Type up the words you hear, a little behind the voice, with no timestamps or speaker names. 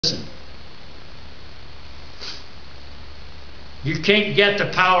Listen. You can't get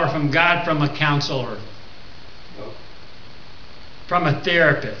the power from God from a counselor, from a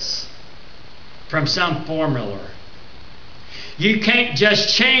therapist, from some formula. You can't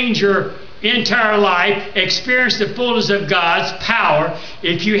just change your entire life, experience the fullness of God's power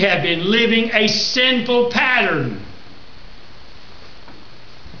if you have been living a sinful pattern.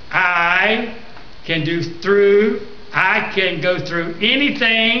 I can go through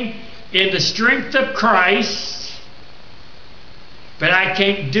anything in the strength of Christ, but I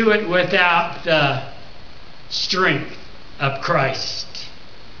can't do it without the strength of Christ.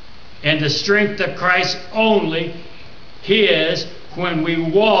 And the strength of Christ only is when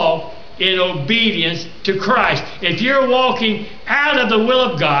we walk in obedience to Christ. If you're walking out of the will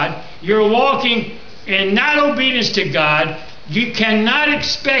of God, you're walking in not obedience to God, you cannot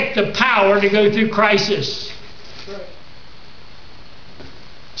expect the power to go through crisis.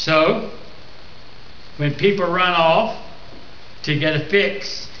 So, when people run off to get a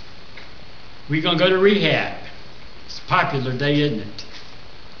fix, we're going to go to rehab. It's popular today, isn't it?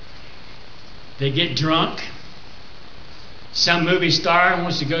 They get drunk. Some movie star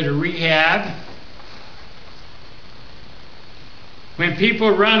wants to go to rehab. When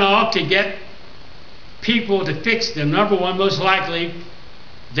people run off to get people to fix them, number one, most likely,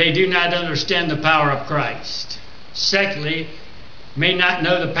 they do not understand the power of Christ. Secondly, may not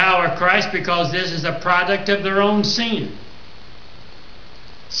know the power of Christ because this is a product of their own sin.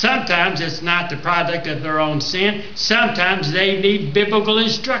 Sometimes it's not the product of their own sin. Sometimes they need biblical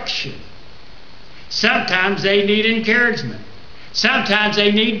instruction. Sometimes they need encouragement. Sometimes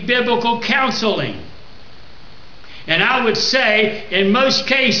they need biblical counseling. And I would say, in most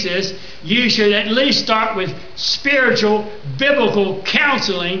cases, you should at least start with spiritual, biblical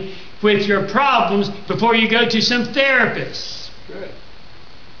counseling with your problems before you go to some therapists. Good.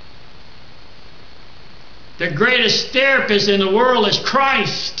 The greatest therapist in the world is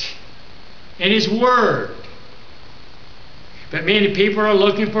Christ and His Word. But many people are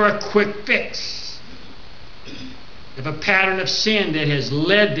looking for a quick fix of a pattern of sin that has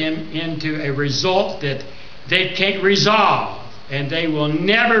led them into a result that they can't resolve. And they will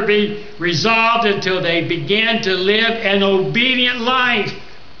never be resolved until they begin to live an obedient life.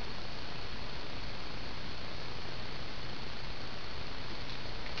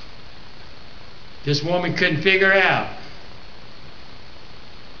 This woman couldn't figure out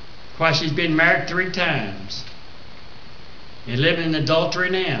why she's been married 3 times and living in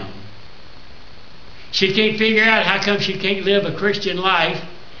adultery now. She can't figure out how come she can't live a Christian life.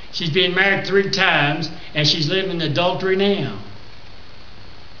 She's been married 3 times and she's living in adultery now.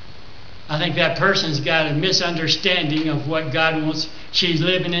 I think that person's got a misunderstanding of what God wants. She's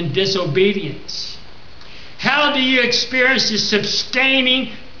living in disobedience. How do you experience the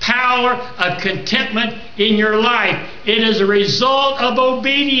sustaining power of contentment in your life? It is a result of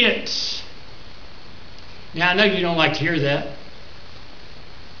obedience. Now, I know you don't like to hear that.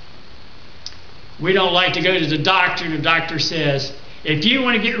 We don't like to go to the doctor and the doctor says, if you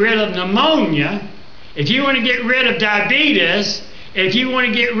want to get rid of pneumonia, if you want to get rid of diabetes, if you want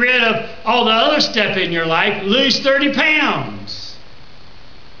to get rid of all the other stuff in your life, lose 30 pounds.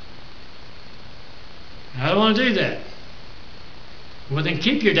 I don't want to do that. Well, then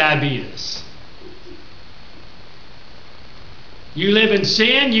keep your diabetes. You live in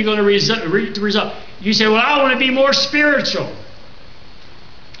sin, you're going to result. You say, well, I want to be more spiritual.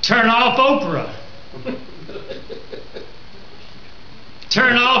 Turn off Oprah.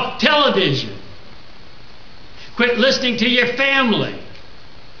 Turn off television. Quit listening to your family.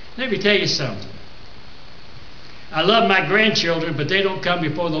 Let me tell you something. I love my grandchildren, but they don't come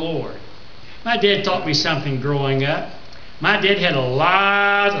before the Lord. My dad taught me something growing up. My dad had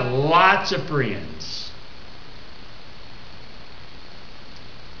lots of friends.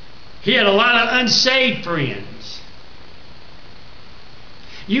 He had a lot of unsaved friends.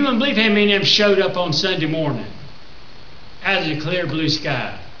 You wouldn't believe how many of them showed up on Sunday morning out of the clear blue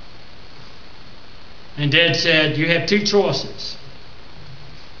sky. And Dad said, you have 2 choices.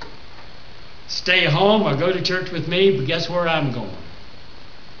 Stay home or go to church with me, but guess where I'm going?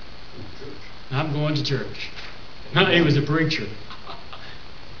 I'm going to church. He was a preacher.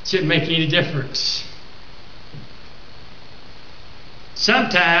 Shouldn't make any difference.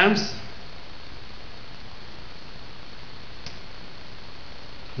 Sometimes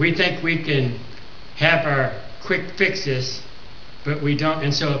we think we can have our quick fixes, but we don't.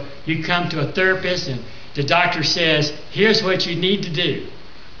 And so you come to a therapist and the doctor says, here's what you need to do.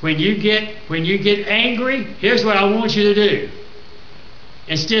 When you get angry, here's what I want you to do.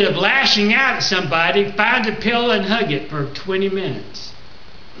 Instead of lashing out at somebody, find a pillow and hug it for 20 minutes.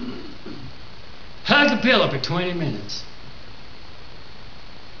 hug the pillow for 20 minutes.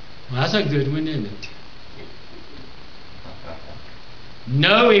 Well, that's a good one, isn't it?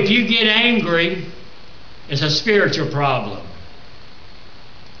 No, if you get angry, it's a spiritual problem.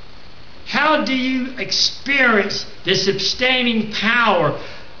 How do you experience the sustaining power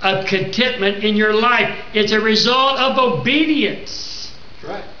of contentment in your life? It's a result of obedience.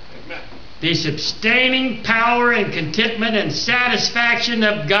 That's right. Amen. The sustaining power and contentment and satisfaction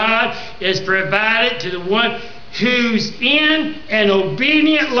of God is provided to the one whose in an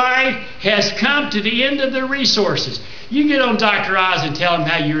obedient life has come to the end of their resources. You get on Dr. Oz and tell him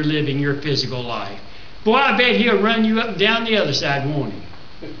how you're living your physical life. Boy, I bet he'll run you up and down the other side, won't he?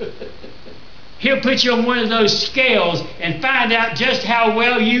 He'll put you on one of those scales and find out just how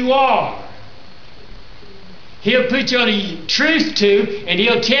well you are. He'll put you on a truth tube and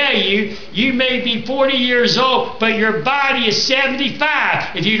he'll tell you, you may be 40 years old, but your body is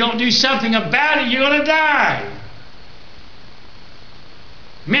 75. If you don't do something about it, you're going to die.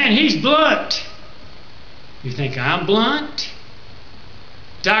 Man, he's blunt. You think I'm blunt?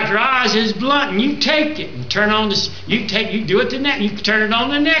 Dr. Oz is blunt, and you take it and turn on this. You do it the next. You turn it on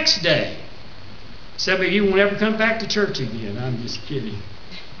the next day. Some of you won't ever come back to church again. I'm just kidding.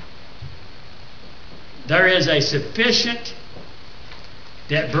 There is a sufficient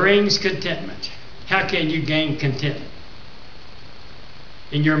that brings contentment. How can you gain contentment?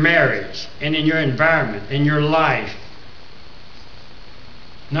 In your marriage and in your environment, in your life.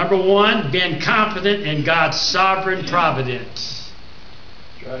 Number one, being confident in God's sovereign providence.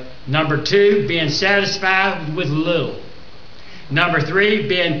 Right. Number two, being satisfied with little. Number three,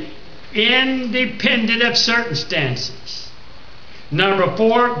 being independent of circumstances. Number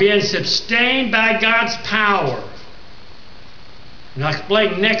four, being sustained by God's power. And I'll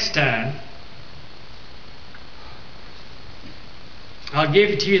explain next time. I'll give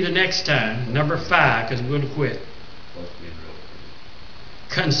it to you the next time. Number five, because we're going to quit.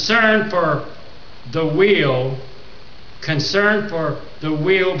 Concern for the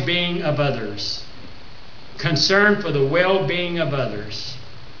well-being of others. Concern for the well-being of others.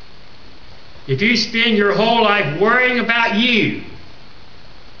 If you spend your whole life worrying about you,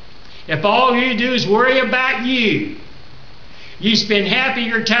 if all you do is worry about you, you spend half of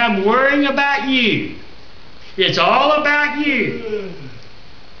your time worrying about you, it's all about you.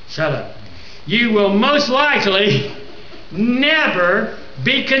 Shut up. You will most likely never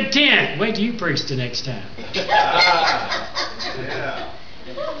be content. Wait till you preach the next time. Yeah.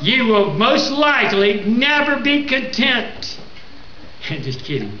 You will most likely never be content. Just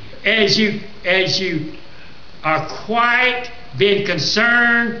kidding. As you are quiet, being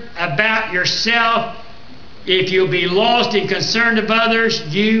concerned about yourself, if you'll be lost and concerned of others,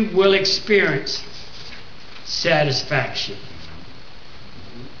 you will experience satisfaction.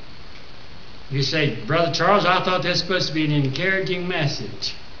 You say, Brother Charles, I thought that's supposed to be an encouraging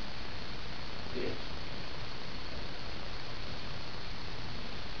message.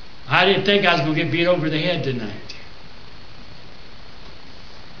 I didn't think I was going to get beat over the head tonight.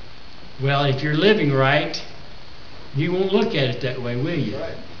 Well, if you're living right, you won't look at it that way, will you?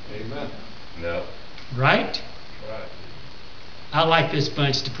 Right. Amen. No. Right? Right. I like this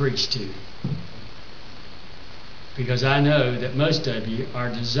bunch to preach to. Because I know that most of you are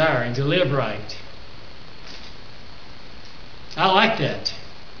desiring to live right. I like that.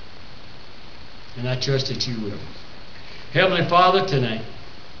 And I trust that you will. Heavenly Father, tonight,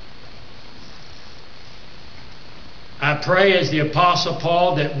 I pray as the Apostle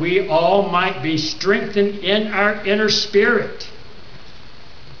Paul that we all might be strengthened in our inner spirit.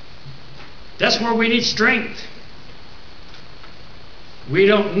 That's where we need strength. We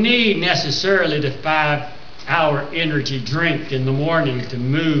don't need necessarily the 5-hour energy drink in the morning to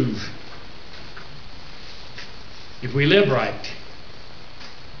move. If we live right,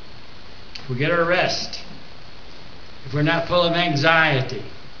 if we get our rest, if we're not full of anxiety,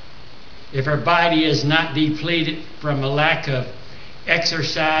 if our body is not depleted from a lack of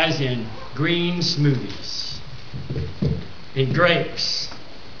exercise in green smoothies, in grapes,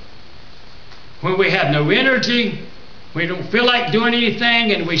 when we have no energy, we don't feel like doing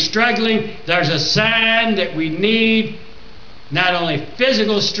anything and we're struggling, there's a sign that we need not only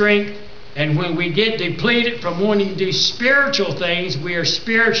physical strength, and when we get depleted from wanting to do spiritual things, we are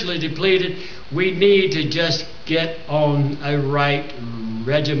spiritually depleted. We need to just get on a right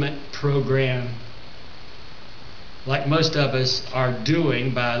regiment program, like most of us are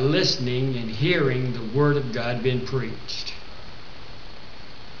doing by listening and hearing the Word of God being preached.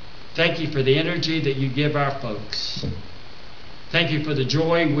 Thank you for the energy that you give our folks. Thank you for the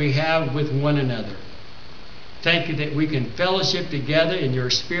joy we have with one another. Thank you that we can fellowship together in your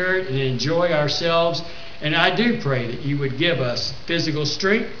spirit and enjoy ourselves. And I do pray that you would give us physical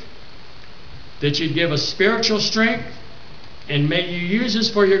strength, that you'd give us spiritual strength, and may you use us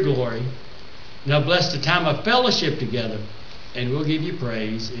for your glory. Now bless the time of fellowship together, and we'll give you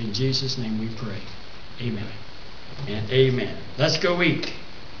praise. In Jesus' name we pray. Amen and amen. Let's go eat.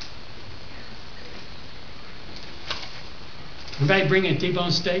 Anybody bringing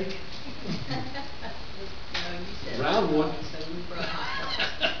T-bone steak? Round one.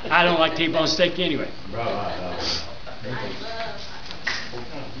 I don't like T-bone steak anyway.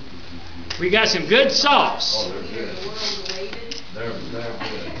 We got some good sauce. Oh, they're good. They're good.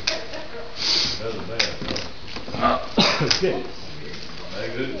 They're the best. Good.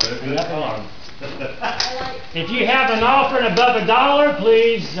 They're good. They're good farm. If you have an offering above $1,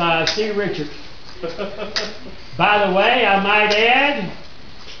 please see Richard. By the way, I might add,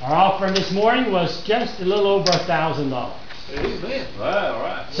 our offering this morning was just a little over $1,000. Amen. All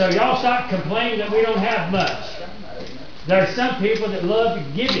right. So y'all stop complaining that we don't have much. There are some people that love to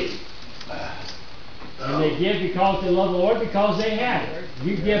give it. And they give because they love the Lord, because they have it.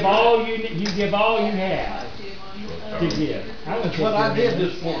 You give all you give all you have to give. That's what I did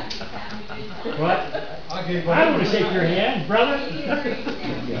this morning. What? I want to shake your hand, brother.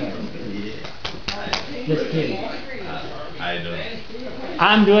 Just kidding. How you doing?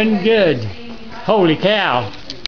 I'm doing good. Holy cow.